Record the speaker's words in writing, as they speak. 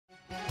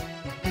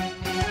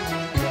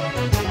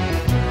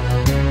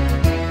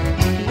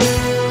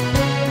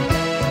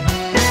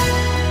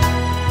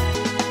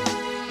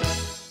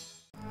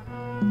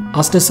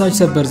አስደሳች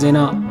ሰበር ዜና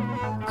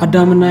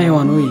አዳምና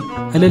ሔዋን ሆይ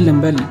እልል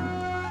እንበል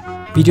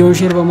ቪዲዮውን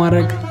ሼር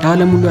በማድረግ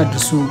ለዓለም ሁሉ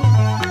አድርሱ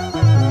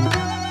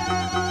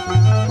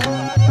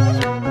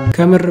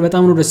ከምር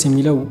በጣም ነው ደስ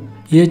የሚለው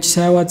የእጅ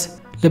ሳይዋት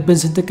ልብን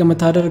ስንጥቅ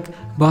የምታደርግ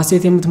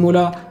በሐሴት የምትሞላ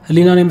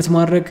ህሊናን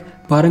የምትማርክ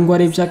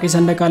በአረንጓዴ ቢጫ ቀይ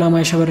ሰንደቅ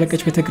ዓላማ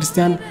ያሸበረቀች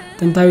ቤተክርስቲያን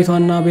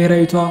ጥንታዊቷና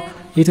ብሔራዊቷ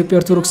የኢትዮጵያ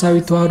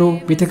ኦርቶዶክሳዊት ተዋሕዶ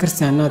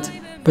ቤተክርስቲያን ናት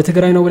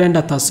በትግራይ ነው ብለህ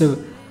እንዳታስብ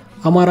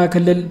አማራ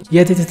ክልል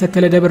የት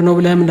የተተከለ ደብር ነው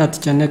ብለህም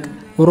እንዳትጨነቅ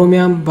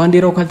ኦሮሚያም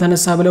ባንዲራው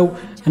ካልተነሳ ብለው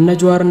እነ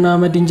ጀዋርና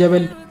አህመድን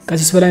ጀበል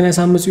ቀሲስ በላይን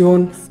ያሳምጹ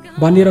ይሆን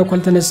ባንዲራው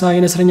ካልተነሳ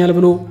ይነስረኛል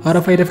ብሎ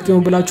አረፋ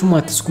ይደፍቅም ብላችሁም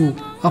አትስኩ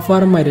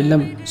አፋርም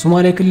አይደለም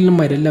ሶማሌ ክልልም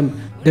አይደለም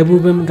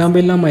ደቡብም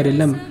ጋምቤላም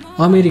አይደለም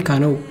አሜሪካ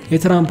ነው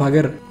የትራምፕ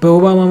ሀገር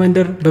በኦባማ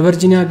መንደር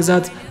በቨርጂኒያ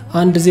ግዛት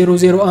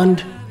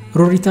 1001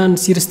 ሩሪታን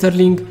ሲር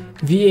ስተርሊንግ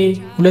VA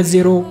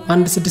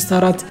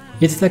 20164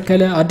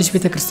 የተተከለ አዲስ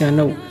ቤተክርስቲያን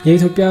ነው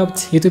የኢትዮጵያ ሀብት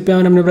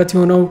የኢትዮጵያውያን ንብረት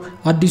የሆነው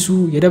አዲሱ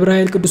የደብረ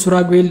ቅዱስ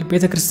ራጉኤል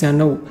ቤተክርስቲያን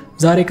ነው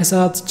ዛሬ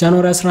ከሰዓት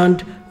ጃንዋሪ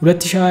 11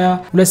 2020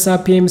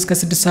 2 PM እስከ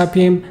 6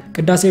 PM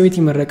ቅዳሴ ቤት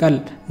ይመረቃል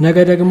ነገ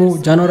ደግሞ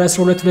ጃንዋሪ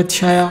 12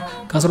 2020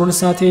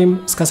 ከ12 AM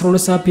እስከ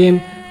 12 PM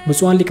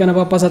ብፁዓን ሊቃነ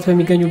ጳጳሳት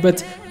በሚገኙበት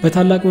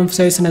በታላቅ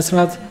መንፈሳዊ ስነ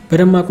ስርዓት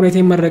በደማቅ ሁኔታ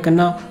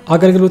ይመረቅና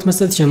አገልግሎት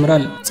መስጠት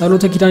ይጀምራል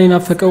ጸሎተ ኪዳን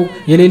ይናፈቀው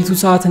የሌሊቱ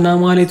ሰዓትና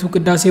ማህሌቱ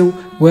ቅዳሴው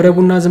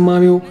ወረቡና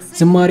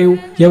ዝማሬው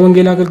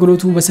የወንጌል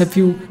አገልግሎቱ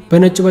በሰፊው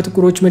በነጭ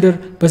በጥቁሮች ምድር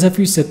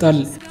በሰፊው ይሰጣል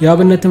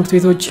የአብነት ትምህርት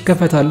ቤቶች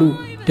ይከፈታሉ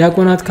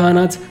ዲያቆናት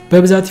ካህናት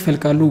በብዛት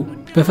ይፈልቃሉ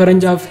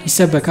በፈረንጅ አፍ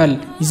ይሰበካል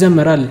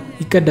ይዘመራል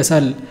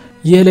ይቀደሳል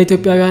ይህ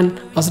ለኢትዮጵያውያን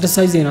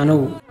አስደሳች ዜና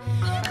ነው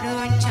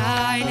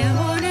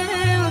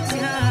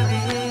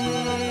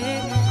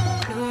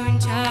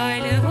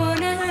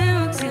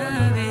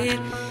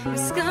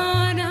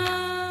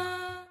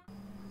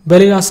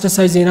በሌላ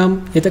አስደሳች ዜናም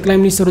የጠቅላይ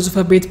ሚኒስትሩ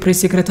ጽሕፈት ቤት ፕሬስ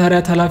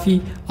ሴክሬታሪያት ኃላፊ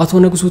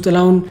አቶ ንጉሱ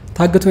ጥላውን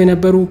ታግተው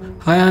የነበሩ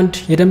 21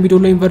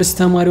 የደምቢዶሎ ዩኒቨርሲቲ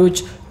ተማሪዎች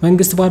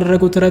መንግስት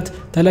ባደረገው ጥረት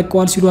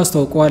ተለቀዋል ሲሉ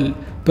አስታውቀዋል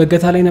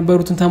በእገታ ላይ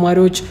የነበሩትን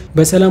ተማሪዎች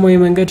በሰላማዊ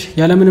መንገድ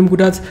ያለምንም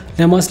ጉዳት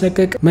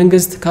ለማስለቀቅ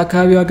መንግስት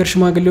ከአካባቢው ሀገር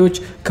ሽማግሌዎች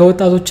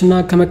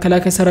ከወጣቶችና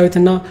ከመከላከያ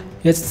ሰራዊትና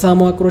የጸጥታ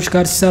መዋቅሮች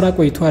ጋር ሲሰራ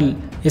ቆይቷል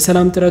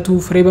የሰላም ጥረቱ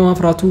ፍሬ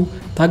በማፍራቱ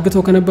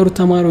ታግተው ከነበሩት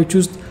ተማሪዎች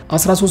ውስጥ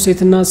 13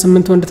 ሴትና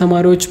 8 ወንድ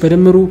ተማሪዎች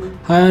በድምሩ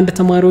 21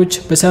 ተማሪዎች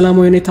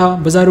በሰላማዊ ሁኔታ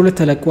በዛሬው ዕለት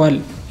ተለቀዋል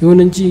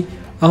ይሁን እንጂ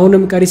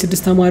አሁንም ቀሪ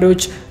 6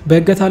 ተማሪዎች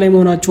በእገታ ላይ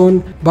መሆናቸውን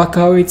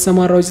በአካባቢው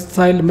የተሰማራው የጸጥታ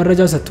ኃይል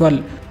መረጃ ሰጥቷል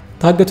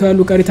ታግተው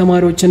ያሉ ቀሪ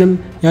ተማሪዎችንም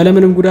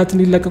ያለምንም ጉዳት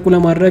እንዲለቀቁ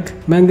ለማድረግ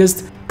መንግስት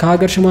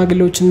ከሀገር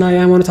ሽማግሌዎችና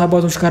የሃይማኖት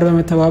አባቶች ጋር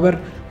በመተባበር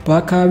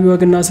በአካባቢው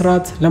ወግና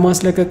ስርዓት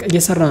ለማስለቀቅ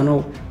እየሰራ ነው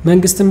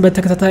መንግስትም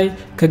በተከታታይ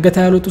ከእገታ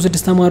ያልወጡ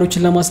 6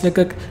 ተማሪዎችን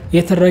ለማስለቀቅ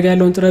እየተደረገ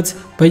ያለውን ጥረት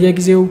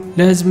በየጊዜው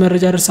ለህዝብ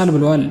መረጃ ያደርሳል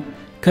ብለዋል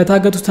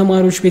ከታገቱ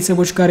ተማሪዎች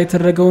ቤተሰቦች ጋር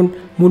የተደረገውን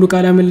ሙሉ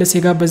ቃለ ምልልስ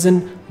የጋበዝን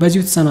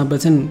በዚሁ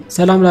ተሰናበትን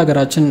ሰላም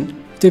ለሀገራችን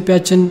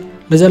ኢትዮጵያችን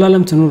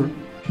ለዘላለም ትኑር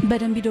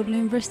በደምቢዶሎ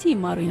ዩኒቨርሲቲ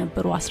ይማሩ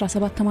የነበሩ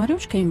 17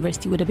 ተማሪዎች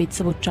ከዩኒቨርሲቲ ወደ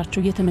ቤተሰቦቻቸው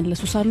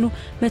እየተመለሱ ሳሉ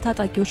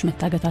በታጣቂዎች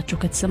መታገታቸው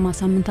ከተሰማ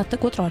ሳምንታት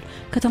ተቆጥረዋል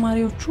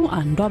ከተማሪዎቹ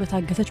አንዷ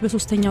በታገተች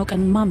በ3ኛው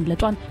ቀን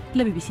ማምለጧን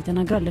ለቢቢሲ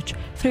ተናግራለች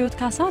ፍሬዎት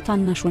ካሳ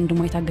ታናሽ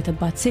ወንድሟ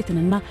የታገተባት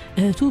ሴትንና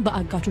እህቱ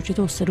በአጋቾች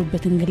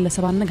የተወሰዱበትን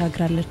ግለሰብ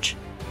አነጋግራለች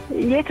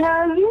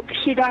የተያዙት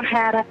ሂዳር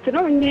 24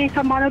 ነው እንዴ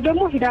ሰማነው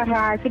ደግሞ ሂዳር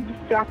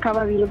 26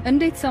 አካባቢ ነው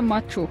እንዴት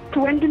ሰማችሁ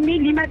ወንድሜ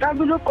ሊመጣ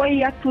ብሎ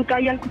ቆያችሁ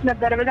ታያልኩት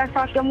ነበር በዛ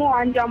ሰዓት ደግሞ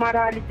አንድ አማራ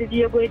ልጅ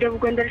የጎይደው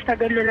ጎንደር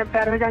ተገሎ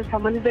ነበር በዛ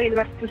ሰሞን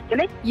ዩኒቨርሲቲ ውስጥ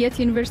ላይ የት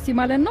ዩኒቨርሲቲ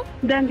ማለት ነው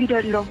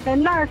ደምቢዶሎ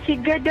እና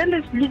ሲገደል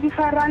ልጅ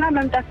ፈራና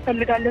መምጣት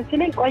ፈልጋለሁ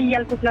ሲለኝ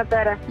ቆያልኩት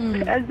ነበር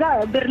እዛ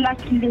ብር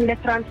ላኪልኝ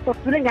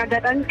ለትራንስፖርት ብለኝ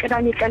አጋጣሚ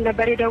ቅዳሜ ቀን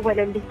ነበር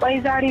የደወለልኝ ቆይ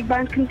ዛሬ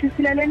ባንክ እንትን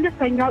ስለሌለ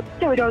ሰኛው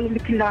ወዲያውኑ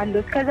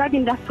ልክልሃለሁ ከዛ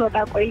ግን እንዳትወጣ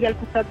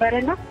ቆያልኩት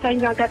ነበርና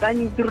ሰኛ አጋጣሚ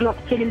ብር ነው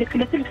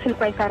ስለልክለት ስልኩ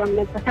አይሰራም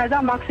ነበር ከዛ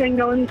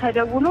ማክሰኛውን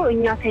ተደውሎ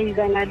እኛ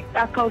ተይዘናል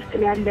ጣካ ውስጥ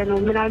ነው ያለነው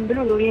ምናምን ብሎ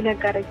ነው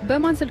የነገረኝ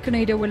በማን ስልክ ነው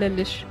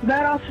የደወለልሽ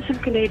በራሱ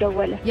ስልክ ነው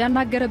የደወለ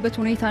ያናገረበት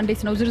ሁኔታ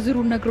እንዴት ነው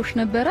ዝርዝሩን ነግሮሽ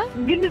ነበር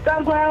ግን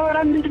ጻንጓ ያወራ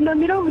ምንድነው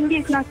የሚለው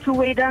እንዴት ናችሁ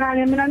ወይ ዳና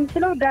ነኝ ምናምን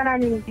ስለው ዳና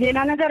ነኝ ሌላ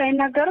ነገር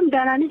አይናገርም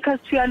ዳና ነኝ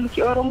ከሱ ያሉት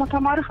የኦሮሞ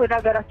ተማሪዎች ወደ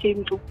ሀገራቸው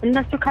ይምጡ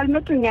እነሱ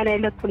ካልመጡ እኛ ላይ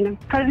አይለቁንም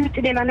ከዚህ ውጭ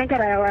ሌላ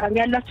ነገር አያወራም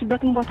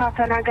ያላችሁበትን ቦታ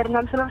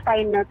ተናገርና ስለው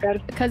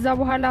አይናገርም ከዛ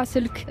በኋላ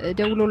ስልክ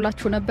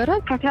ደውሎላችሁ ነበር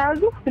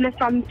ከተያዙ 2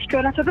 ሳምንት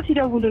ሲሆናቸው ድረስ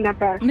ይደውሉ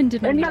ነበር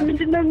እና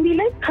ምንድነው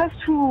የሚለኝ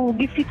ከሱ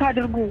ግፊት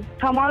አድርጉ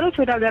ተማሪዎች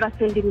ወደ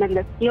ሀገራቸው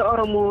እንዲመለሱ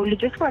የኦሮሞ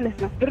ልጆች ማለት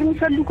ነው ብር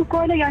የሚፈልጉ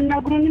ከሆነ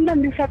ያናግሩንና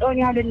የምንሰጠውን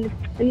ያህል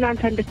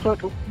እናንተ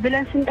እንድትወጡ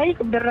ብለን ስንጠይቅ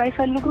ብር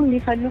አይፈልጉም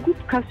የሚፈልጉት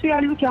ከሱ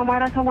ያሉት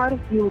የአማራ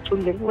ተማሪዎች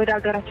ይወጡልን ወደ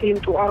ሀገራቸው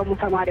ይምጡ ኦሮሞ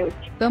ተማሪዎች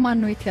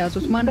በማን ነው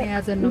የተያዙት ማን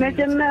ያዘን ነው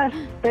መጀመሪያ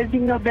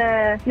በዚህኛው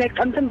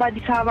በለቀምትም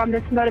በአዲስ አበባ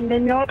መስመር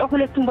እንደሚያወጣው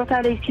ሁለቱም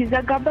ቦታ ላይ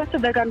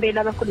ሲዘጋባቸው በጋምቤላ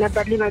በኩል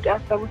ነበር ሊመጡ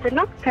ያሰቡትና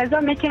ከዛ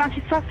መኪና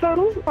ሲሳፈሩ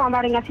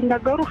አማርኛ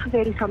ሲናገሩ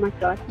ሹፌሩ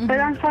ተመቷል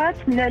በዛን ሰዓት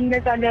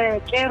ለነዛ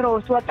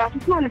ለቄሮስ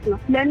ወጣቶች ማለት ነው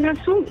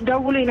ለነሱ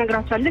ደውሎ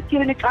ይነግራቸዋል ልክ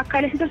የሆነ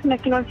ጫካ ላይ ሲደርስ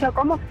መኪናውን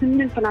ሲያቆመው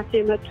 8 ናቸው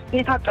የመጡ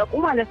የታጠቁ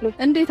ማለት ነው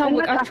እንዴት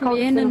አወቃችሁ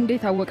ይሄንን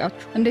እንዴት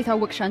አወቃችሁ እንዴት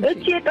አወቅሽ አንቺ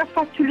እቺ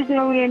የጠፋችሁ ልጅ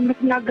ነው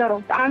የምትናገረው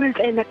አመልጣ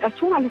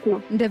የመጣችሁ ማለት ነው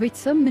እንደ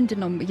ቤተሰብ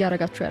ምንድነው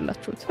እያረጋችሁ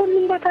ያላችሁት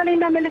ሁሉም ቦታ ላይ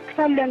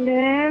እናመለክታለን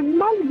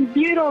ማለት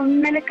ቢሮ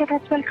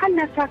መለከታችኋል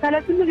ካናሳ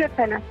ካላት ሁሉ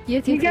ገብተናል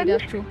የት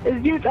ሄዳችሁ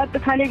እዚሁ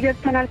ጸጥታ ላይ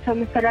ገብተናል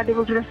ተመስተዳድሩ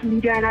ድረስ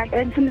እንዲያናል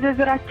እንትን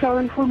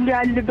ዝርዝራቸውን ሁሉ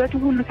ያለበት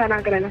ሁሉ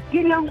ተናግረናል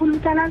ግን ያን ሁሉ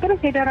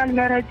ተናግረን ፌደራል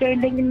መረጃ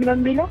የለኝም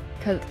ለሚለው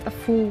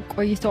ከጠፉ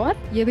ቆይተዋል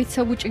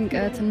የቤተሰቡ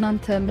ጭንቀት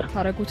እናንተ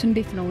ምታረጉት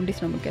እንዴት ነው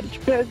የሚገልጽ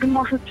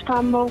ግማሾቹ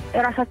ታመው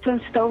ራሳቸውን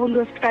ስተው ሁሉ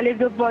ሆስፒታል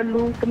ይገባሉ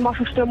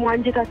ግማሾቹ ደግሞ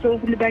አንጀታቸውን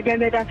ሁሉ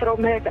በገመድ አስረው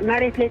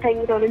መሬት ላይ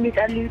ተኝተው ነው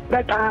የሚጸልዩ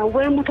በቃ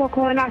ወይ ሙቶ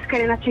ከሆነ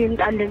አስከሬናቸው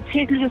ይምጣልን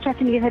ሴት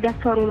ልጆቻችን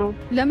እየተዳፈሩ ነው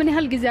ለምን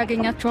ያህል ጊዜ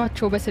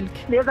ያገኛችኋቸው በስልክ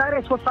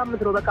የዛሬ 3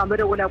 ሳምንት ነው በቃ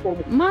መደወል ያቆሙ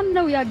ማን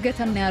ነው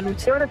ያገተና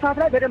ያሉት የሆነ ሰዓት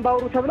ላይ በደንብ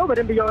አውሩ ተብለው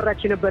በደንብ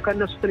ያወራች ነበር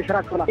ከነሱ ትንሽ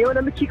ራቅላ የሆነ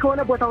ምቺ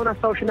ከሆነ ቦታውን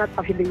አስታውሽና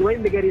ጻፊልኝ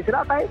ወይም ንገሪ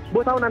ስላታይ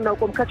ቦታውን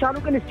አናውቀውም ከቻሉ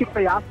ግን እስቲ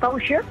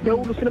አስታውሽ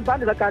ደውሉ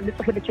ስንባል በቃ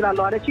ልጽፍል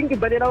ይችላልው አለችኝ ግን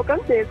በሌላው ቀን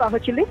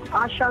የጻፈችልኝ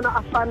አሻና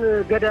አፋን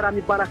ገደራ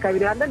የሚባል አካባቢ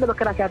ነው ያለ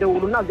ለመከላከያ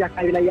ደውሉና እዚያ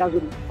አካባቢ ላይ ያዙ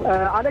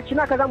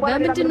አለችና ከዛም በኋላ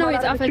ለምንድን ነው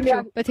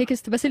የጻፈችው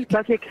በቴክስት በስልክ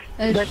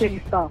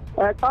በቴክስት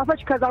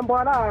ጻፈች ከዛም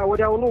በኋላ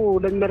ወዲያውኑ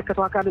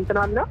ለሚመለከተው አካል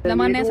እንትናልና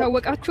ለማን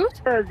ያሳወቃችሁት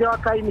እዚያው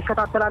አካባቢ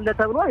የሚከታተላል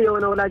ተብሎ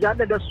የሆነ ወላጅ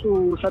አለ ለሱ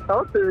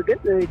ሰጣውት ግን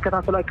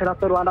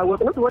ይከታተሉ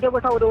አላወቅንም ወደ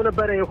ቦታው ወደው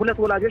ነበር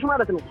ሁለት ወላጆች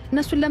ማለት ነው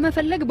እነሱን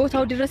ለመፈለግ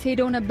ቦታው ድረስ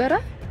ሄደው ነበር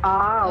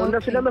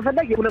እነሱን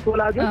ለመፈለግ የሁለት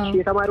ወላጆች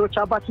የተማሪዎች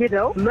አባት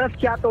ሄደው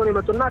መፍትሄ አጥተው ነው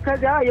የመጡና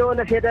ከዚያ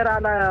የሆነ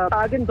ፌደራል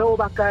አግኝተው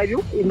በአካባቢው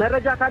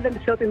መረጃ ካለ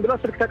እንዲሰጡኝ ብለው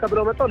ስልክ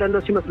ተቀብለው መጣው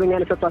ለነሱ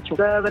ይመስለኛል ሰጣቸው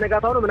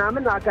በነጋታው ነው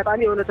ምናምን አጋጣሚ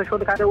የሆነ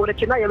ተሾል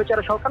ካደወለችና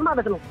የመጨረሻው ቀን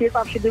ማለት ነው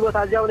የጻፍሽልኝ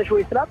ቦታ እዚያው ነሽ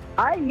ወይ ስላት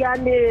አይ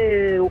ያኔ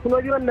ሁኖ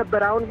ቢሆን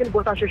ነበር አሁን ግን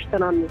ቦታ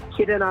ሸሽተናል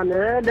ሄደናል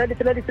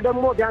ለሊት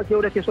ደግሞ ቢያንስ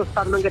የሁለት የሶስት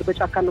ሰዓት መንገድ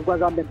በጫካ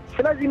እንጓዛለን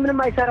ስለዚህ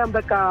ምንም አይሰራም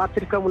በቃ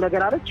አትድከሙ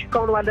ነገር አለች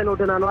ካሁን ባለነው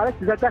ደና ነው አለች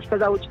ዘጋሽ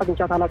ከዛ ውጭ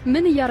አግኝቻት አላውቅም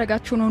ምን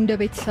እያረጋችሁ ነው እንደ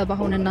ቤተሰብ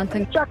አሁን እናንተ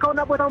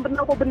ጫካውና ቦታውን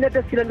ብናውቀው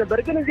ብንደስ ይለን ነበር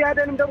ግን እዚህ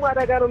አይደለም ደግሞ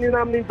አደጋ ነው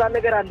ምናምን ይባል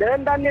ነገር አለ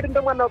እንዳንሄድም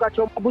ደግሞ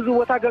አናውቃቸው ብዙ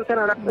ቦታ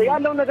ገብተናል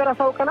ያለው ነገር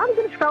አሳውቀናል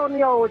ግን እስካሁን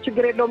ያው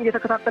ችግር የለውም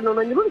እየተከታተልነው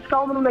ነው የሚሉን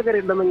እስካሁን ምንም ነገር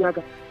የለም እኛ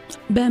ጋር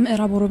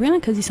በምዕራብ ኦሮሚያ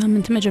ከዚህ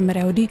ሳምንት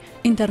መጀመሪያ ወዲህ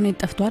ኢንተርኔት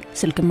ጠፍቷል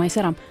ስልክም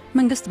አይሰራም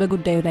መንግስት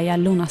በጉዳዩ ላይ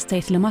ያለውን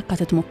አስተያየት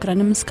ለማካተት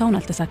ሞክረንም እስካሁን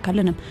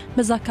አልተሳካልንም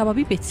በዛ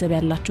አካባቢ ቤተሰብ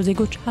ያላቸው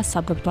ዜጎች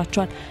ሐሳብ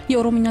ገብቷቸዋል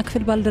የኦሮሚኛ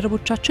ክፍል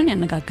ባልደረቦቻችን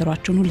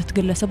ያነጋገሯቸውን ሁለት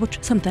ግለሰቦች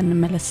ሰምተን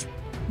እንመለስ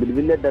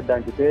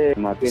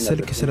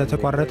ስልክ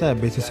ስለተቋረጠ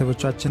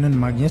ቤተሰቦቻችንን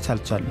ማግኘት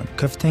አልቻልንም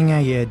ከፍተኛ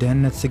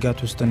የደህንነት ስጋት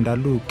ውስጥ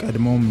እንዳሉ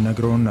ቀድሞም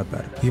ነግረውን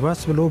ነበር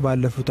ይባስ ብሎ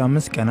ባለፉት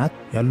 5 ቀናት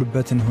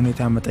ያሉበትን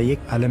ሁኔታ መጠየቅ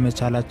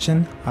አለመቻላችን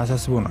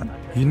አሳስቦናል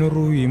ይኑሩ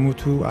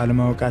ይሙቱ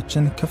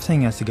አለማወቃችን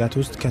ከፍተኛ ስጋት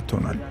ውስጥ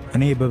ከቶናል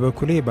እኔ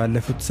በበኩሌ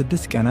ባለፉት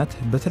 6 ቀናት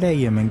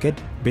በተለያየ መንገድ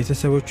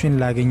ቤተሰቦችን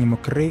ላገኝ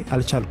ሞክሬ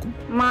አልቻልኩም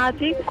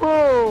ማቲኮ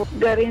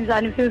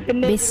ገሪንዛን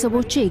ፍልፍል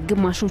ቤተሰቦቼ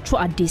ግማሾቹ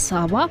አዲስ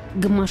አበባ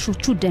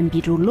ግማሾቹ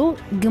ደምቢዶሎ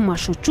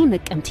ግማሾቹ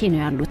ነቀምቴ ነው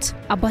ያሉት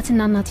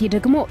አባትና እናቴ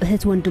ደግሞ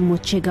እህት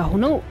ወንድሞቼ ጋር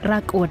ሆነው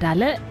ራቅ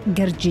ወዳለ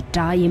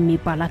ገርጂዳ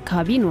የሚባል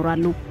አካባቢ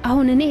ይኖራሉ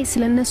አሁን እኔ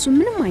ስለነሱ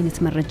ምንም አይነት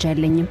መረጃ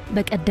የለኝም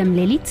በቀደም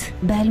ሌሊት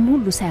በህልም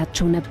ሁሉ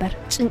ሳያቸው ነበር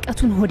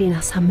ጭንቀቱን ሆዴን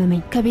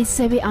አሳመመኝ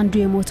ከቤተሰቤ አንዱ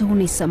የሞተ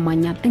ሆኖ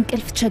ይሰማኛል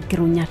እንቅልፍ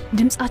ቸግሮኛል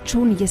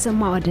ድምጻቸውን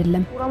እየሰማው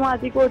አይደለም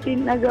ሮማቲኮቲን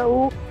ነገው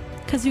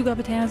ከዚሁ ጋር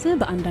በተያያዘ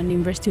በአንዳንድ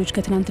ዩኒቨርሲቲዎች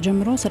ከትናንት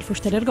ጀምሮ ሰልፎች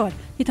ተደርገዋል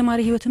የተማሪ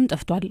ህይወትም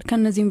ጠፍቷል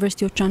ከነዚህ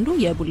ዩኒቨርሲቲዎች አንዱ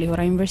የቡሌ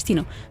ሆራ ዩኒቨርሲቲ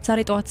ነው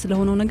ዛሬ ጠዋት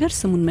ስለሆነው ነገር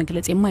ስሙን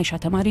መግለጽ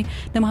የማይሻ ተማሪ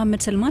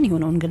ለመሐመድ ሰልማን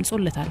የሆነውን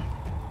ገልጾለታል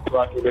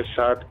ጠዋት 2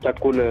 ሰዓት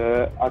ተኩል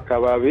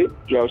አካባቢ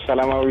ያው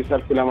ሰላማዊ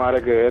ሰልፍ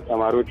ለማድረግ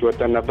ተማሪዎች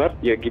ወጥተን ነበር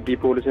የግቢ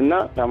ፖሊስና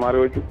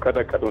ተማሪዎቹ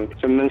ቀጠቀጡን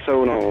 8 ሰው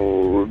ነው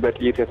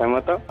በጥይት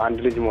የተመታ አንድ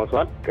ልጅ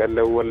ሞቷል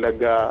ቀለው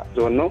ወለጋ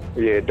ዞን ነው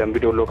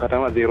የደምቢዶሎ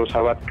ከተማ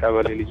 07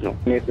 ቀበሌ ልጅ ነው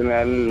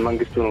ኔትናል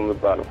መንግስቱ ነው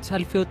የሚባለው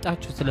ሰልፍ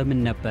ወጣችሁ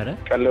ስለምን ነበር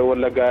ቀለው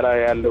ወለጋ ላይ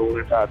ያለው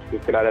ሁኔታ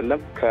ትክክል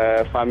አይደለም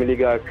ከፋሚሊ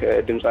ጋር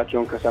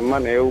ድምጻቸውን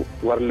ከሰማን ነው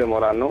ወርል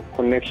ሞራል ነው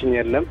ኮኔክሽን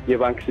የለም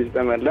የባንክ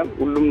ሲስተም የለም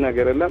ሁሉም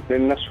ነገር የለም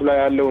ለነሱ ላይ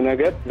ያለው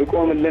ነገር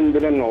ልቆምልን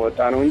ብለን ነው ወጣ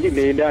ነው እንጂ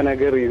ሌላ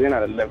ነገር ይዘን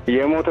አይደለም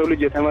የሞተው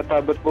ልጅ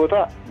የተመታበት ቦታ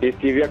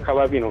ዲቲቪ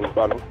አካባቢ ነው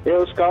የሚባለው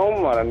ይሄው እስካሁን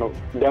ማለት ነው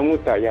ደሙ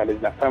ታያል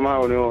እዛ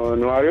ተማው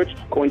ነዋሪዎች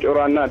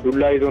ቆንጮራና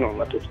ዱላ ይዞ ነው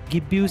መጡት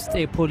ግቢ ውስጥ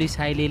የፖሊስ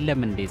ኃይል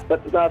የለም እንዴ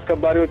በጥታ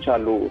አስከባሪዎች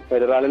አሉ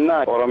ፌደራልና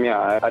ኦሮሚያ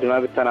አድማ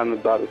ብተና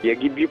የሚባሉ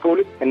የግቢ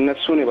ፖሊስ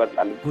እነሱን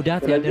ይበልጣሉ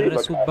ጉዳት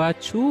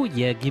ያደረሱባችሁ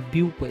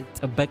የግቢው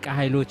ጥበቃ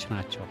ኃይሎች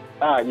ናቸው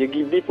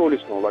የግቢ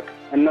ፖሊስ ነው በቃ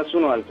እነሱ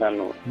ነው አልታል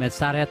ነው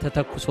መሳሪያ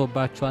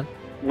ተተኩሶባችኋል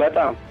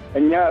በጣም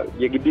እኛ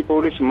የግቢ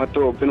ፖሊስ መጥቶ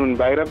ብኑን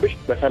ባይረብሽ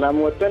በሰላም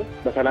ወጥተን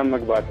በሰላም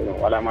መግባት ነው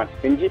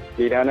አላማችን እንጂ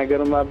ሌላ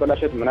ነገር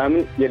ማበላሸት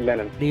ምናምን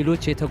የለንም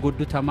ሌሎች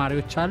የተጎዱ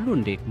ተማሪዎች አሉ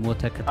እንዴ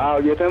ሞተክ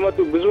የተመቱ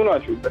ብዙ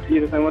ናቸው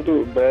የተመቱ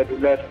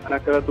በዱላ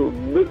ተፈናቀሉ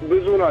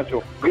ብዙ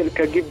ናቸው ግን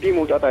ከግቢ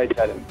መውጣት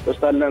አይቻልም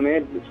ሆስፒታል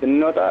ለመሄድ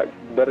ስንወጣ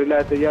በር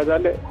ላይ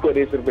ተያዛለ ወደ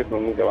እስር ቤት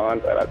ነው የምንገባው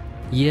አንጠራት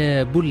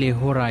የቡሌ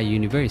ሆራ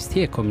ዩኒቨርሲቲ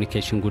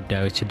የኮሙኒኬሽን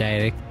ጉዳዮች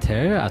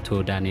ዳይሬክተር አቶ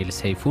ዳንኤል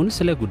ሰይፉን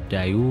ስለ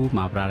ጉዳዩ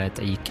ማብራሪያ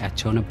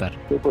ጠይቄያቸው ነበር።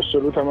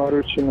 የቆሰሉ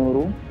ተማሪዎች ሲኖሩ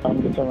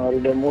አንድ ተማሪ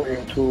ደግሞ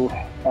እቱ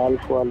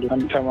አልፏል።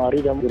 አንድ ተማሪ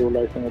ደግሞ እግሩ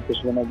ላይ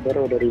ተመትቶ ነበር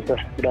ወደ ሪፈር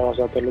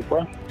ዳዋሳ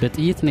ተልቋል።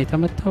 በጥይት ነው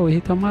የተመታው ይሄ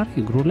ተማሪ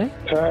እግሩ ላይ።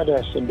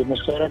 ታዲያስ እንደ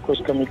መሳሪያ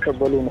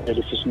ከሚቀበሉ ነው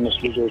የደፍስነስ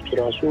ልጆች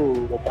ራሱ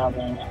በጣም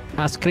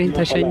አስክሬን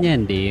ተሸኘ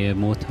እንደ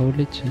ሞተው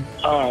ልጅ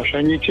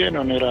ሸኝቼ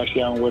ነው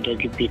ራሴን ወደ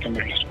ግቢ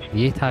ተመለስኩ።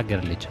 የት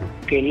ሀገር ልጅ ነው?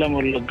 ከለም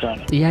ወለጋ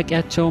ነው።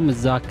 ጥያቄያቸውም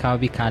እዛው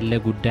አካባቢ ካለ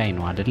ጉዳይ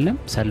ነው አይደለም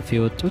ሰልፍ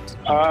የወጡት?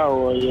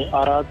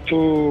 አራቱ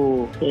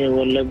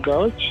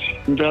ወለጋዎች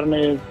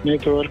ኢንተርኔት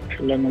ኔትወርክ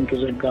ለምን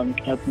ተዘጋ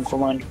ምክንያቱም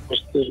ኮማንድ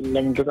ፖስት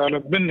ለምን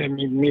ተጣለብን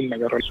የሚል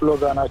ነገር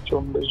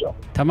ስሎጋናቸውም በዛው።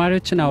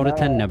 ተማሪዎችን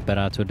አውርተን ነበር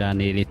አቶ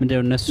ዳንኤል።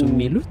 ምንድነው እነሱ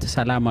የሚሉት?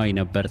 ሰላማዊ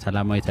ነበር፣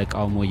 ሰላማዊ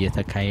ተቃውሞ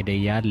እየተካሄደ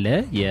ያለ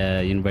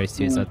የዩኒቨርሲቲ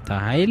የጸጥታ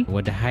ኃይል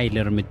ወደ ኃይል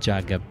እርምጃ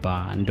ገባ፣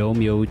 እንደውም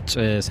የውጭ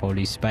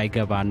ፖሊስ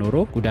ባይገባ ኖሮ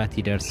ጉዳት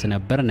ይደርስ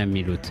ነበር ነው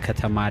የሚሉት።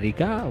 ከተማሪ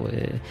ጋር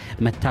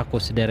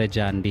መታኮስ ደረጃ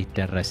እንዴት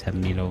ደረሰ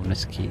የሚለውን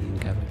እስኪ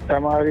እንገባ።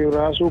 ተማሪው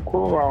ራሱ እኮ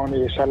አሁን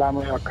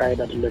የሰላማዊ አካሄድ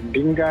አይደለም፣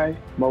 ድንጋይ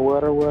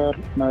መወርወር፣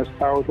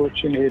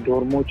 መስታወቶችን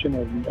ዶርሞችን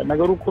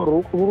ነገሩ እኮ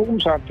ሩቁም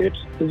ሳትሄድ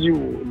እዚሁ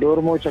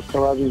ዶርሞች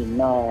አካባቢ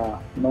እና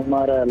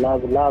መማሪያ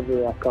ላብ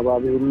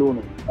አካባቢ ሁሉ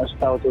ነው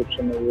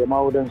መስታወቶችን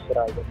የማውደን ስራ።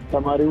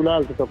 ተማሪው ላይ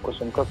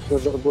አልተተኮሰም፣ ከፍ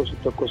ተደርጎ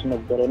ሲተኮስ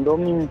ነበር።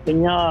 እንደውም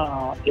እኛ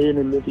ይሄን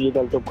ሁሉ ጥይት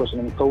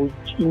አልተኮስንም፣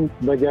 ከውጪ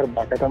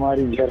በጀርባ ከተማሪ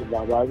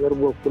ጀርባ በአገር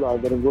በኩል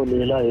አድርጎ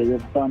ሌላ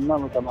የገባና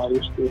ተማሪ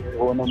ውስጥ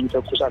ሆኖ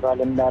የሚተኩስ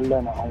አካል እንዳለ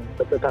ነው አሁን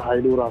ጸጥታ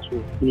ኃይሉ ራሱ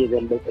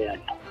እየገለጸ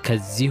ያለው።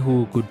 ከዚሁ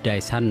ጉዳይ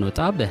ሳንወጣ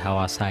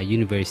በሐዋሳ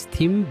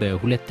ዩኒቨርሲቲም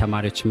በሁለት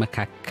ተማሪዎች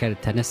መካከል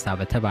ተነሳ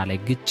በተባለ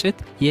ግጭት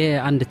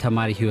የአንድ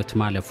ተማሪ ህይወት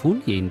ማለፉን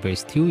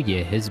የዩኒቨርሲቲው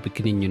የህዝብ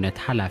ግንኙነት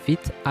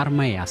ኃላፊት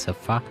አርማይ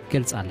አሰፋ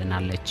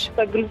ገልጻልናለች።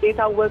 በግልጽ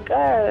የታወቀ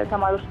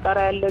ተማሪዎች ጋር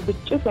ያለ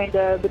ግጭት ወይ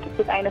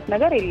በጥብቅ አይነት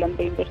ነገር የለም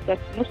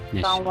በዩኒቨርሲቲያችን ውስጥ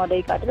አሁን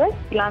ወደይቃ ድረስ።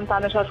 ትላንት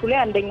አመሻሹ ላይ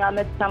አንደኛ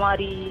ዓመት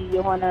ተማሪ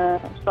የሆነ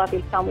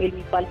ሱራፌል ሳሙኤል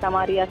የሚባል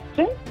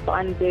ተማሪያችን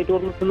በአንድ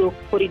ዶርም ብሎክ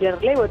ኮሪደር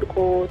ላይ ወድቆ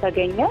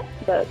ተገኘ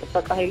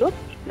በጥበቃ ኃይሎች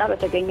እና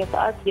በተገኘ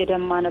ሰዓት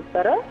የደማ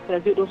ነበረ።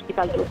 ስለዚህ ወደ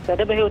ሆስፒታል ተወሰደ።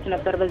 በህይወት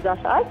ነበር በዛ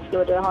ሰዓት።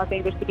 ወደ ሐዋሳ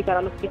ዩኒቨርሲቲ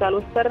ሪፈራል ሆስፒታል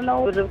ወሰድነው።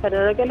 ርብርብ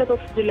ተደረገለት።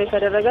 ኦክሲጅን ላይ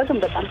ተደረገ፣ ግን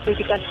በጣም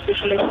ክሪቲካል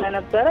ሲቹዌሽን ላይ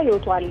ስለነበረ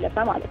ህይወቱ አለፈ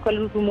ማለት ነው።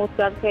 ከልጁ ሞት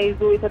ጋር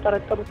ተያይዞ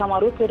የተጠረጠሩ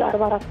ተማሪዎች ወደ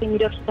 44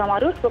 የሚደርሱ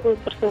ተማሪዎች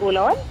በቁጥጥር ስር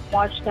ውለዋል።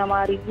 ሟች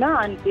ተማሪና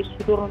አንድ የሱ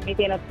ዶርም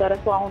ሜት የነበረ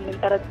ሰው አሁን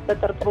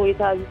ተጠርጥሮ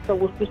የተያዙ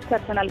ሰዎች ውስጥ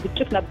ፐርሰናል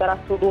ግጭት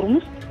ነበራቸው ዶርም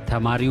ውስጥ።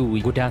 ተማሪው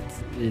ጉዳት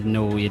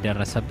ነው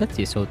የደረሰበት፣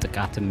 የሰው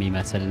ጥቃት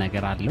የሚመስል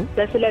ነገር አለው።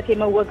 በስለት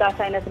የመወጋት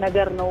አይነት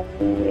ነገር ነው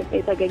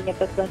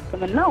የተገኘበት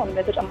በሕክምና። አሁን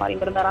በተጨማሪ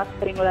ምርመራ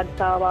አስክሬን ወደ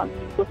አዲስ አበባ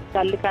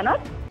ሆስፒታል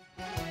ልከናል።